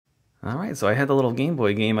All right, so I had the little Game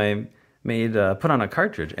Boy game I made, put on a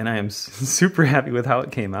cartridge, and I am super happy with how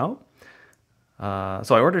it came out.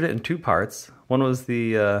 So I ordered it in two parts. One was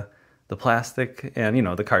the plastic and,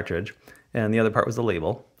 the cartridge, and the other part was the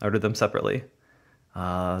label. I ordered them separately.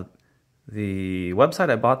 The website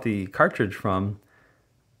I bought the cartridge from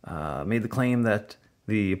made the claim that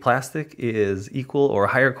the plastic is equal or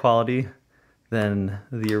higher quality than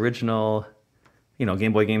the original,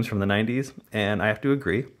 Game Boy games from the 90s, and I have to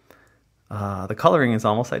agree. The coloring is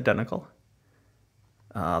almost identical.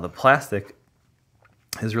 The plastic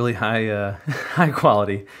is really high high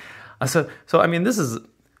quality. So I mean, this is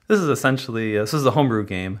essentially this is a homebrew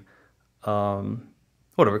game.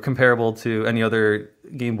 Whatever, comparable to any other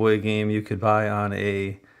Game Boy game you could buy on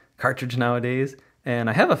a cartridge nowadays. And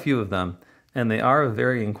I have a few of them, and they are of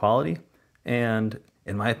varying quality. And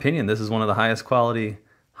in my opinion, this is one of the highest quality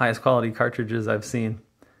cartridges I've seen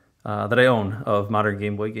that I own of modern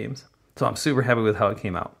Game Boy games. So I'm super happy with how it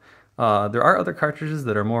came out. There are other cartridges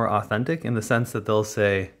that are more authentic in the sense that they'll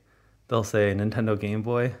say Nintendo Game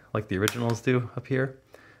Boy, like the originals do up here.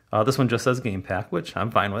 This one just says Game Pack, which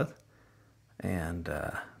I'm fine with. And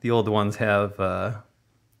the old ones have,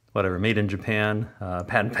 whatever, made in Japan,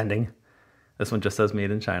 patent pending. This one just says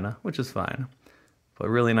made in China, which is fine. But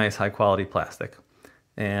really nice high quality plastic.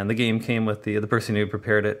 And the game came with the person who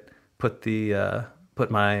prepared it, put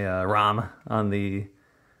my ROM on the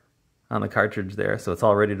cartridge there, so it's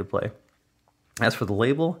all ready to play. As for the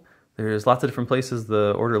label, there's lots of different places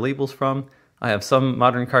to order labels from. I have some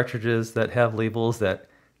modern cartridges that have labels that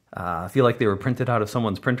feel like they were printed out of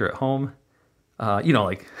someone's printer at home.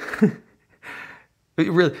 Like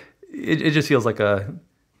it just feels like a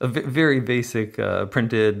very basic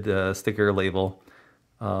printed sticker label.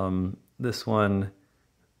 This one,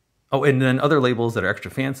 oh, and then other labels that are extra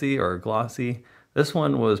fancy or glossy. This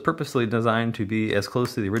one was purposely designed to be as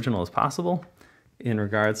close to the original as possible in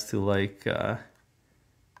regards to like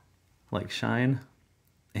shine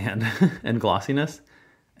and and glossiness,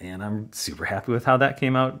 and I'm super happy with how that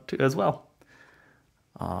came out too, as well.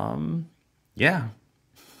 Yeah.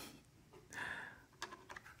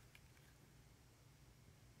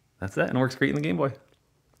 That's it, and it works great in the Game Boy.